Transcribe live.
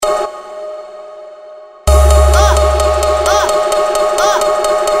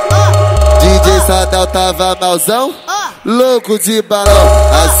Sadall tava malzão, louco de balão.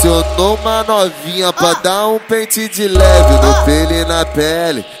 Acionou uma novinha pra dar um pente de leve. No pelo e na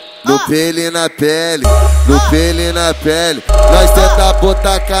pele, no pelo e na pele, no pelo e na pele. Nós tenta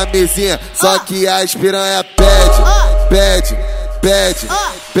botar camisinha, só que as piranha pede, pede, pede,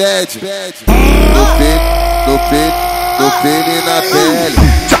 pede, pede. No pelo, no pelo, no pelo e na pele,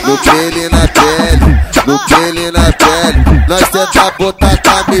 no pelo e na pele, no pelo e na pele. Nós tenta botar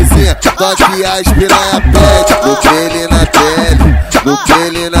camisinha, só que as piranha pede. No pelo e na pele, no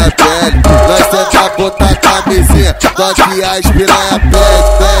pelo e na pele. Nós tenta botar camisinha, só que as piranha pede,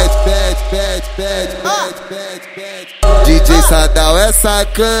 pede, pede, pede, pede, pede, pede. DJSADALL é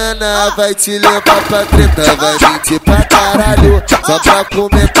sacana, vai te levar pra treta, vai mentir pra caralho, só pra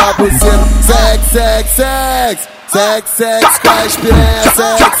comer tua buceta. Sex, sex, sex, sex, sex com as piranha,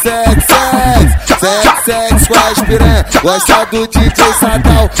 sex, sex, sex, sex, sex com as piranha. Gosta do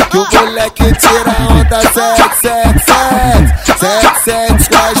DJSADALL, que o moleque tira onda, sex, sex, sex, sex, sex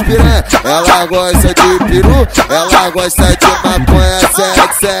com as piranha. Ela gosta de peru, ela gosta de maconha,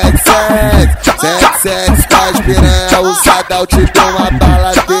 sex, sex, sex, sex, sex com as piranha. O Sadall te deu uma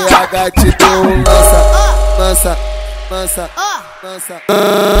bala, TH te deu um lança, lança, lança, lança.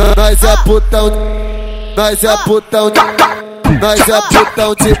 Nós é putão, nós é putão, nós é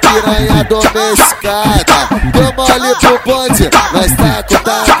putão de piranha domesticada. Deu mole pro bonde, nós taco,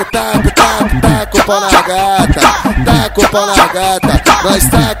 taco, taco, taco, taco o pau na gata, taco o pau na gata, nós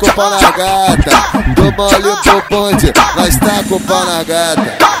taco o pau na gata. Deu mole pro bonde, nós taco o pau na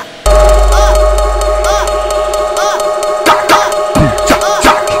gata.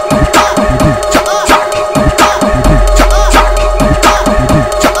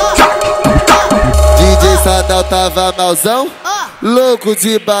 Sadall tava malzão, louco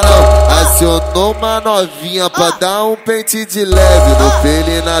de balão. Acionou uma novinha pra dar um pente de leve. No pelo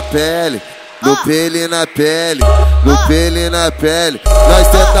e na pele, no pelo e na pele, no pelo e na pele. Nós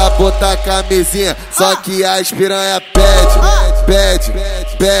tenta botar camisinha, só que as piranha pede, pede,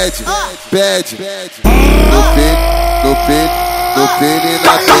 pede, pede, pede. No pelo, no pelo, no pelo e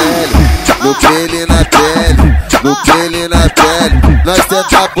na pele, no pelo e na pele, no pelo e na pele. Nós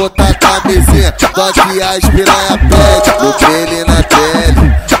tenta botar camisinha, só que as piranha pede. No pelo e na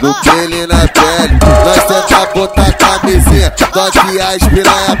pele, no pelo e na pele. Nós tenta botar camisinha, só que as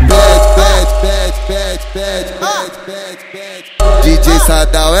piranha pede, pede, pede, pede, pede, pede, pede.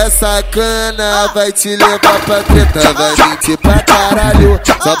 DJSADALL é sacana, vai te levar pra treta, vai mentir pra caralho,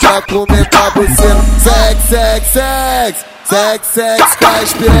 só pra comer tua buceta. Sex, sex, sex, sex, sex com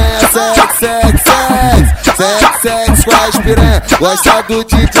as piranha, sex, sex, sex, sex, sex com as piranha. Gosta do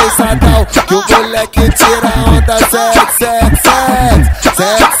DJSADALL, que o moleque tira onda, sex, sex, sex,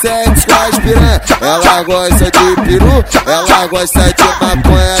 sex, sex com as piranha. Ela gosta de peru, ela gosta de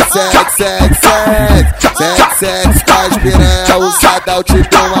maconha, sex, sex, sex, sex, sex com as piranha. O Sadall te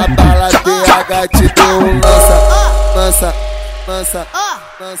deu uma bala, TH te deu um lança, lança, lança,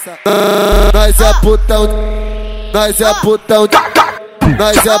 lança. Nós é putão, nós é putão,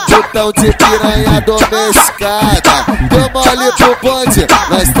 nós é putão de piranha domesticada. Deu mole pro bonde,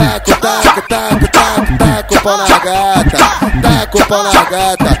 nós taco, taco, taco, taco, taco o pau na gata, taco o pau na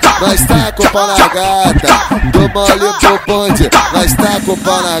gata, nós taco o pau na gata. Deu mole pro bonde, nós taco o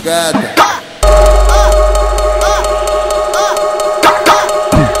pau na gata.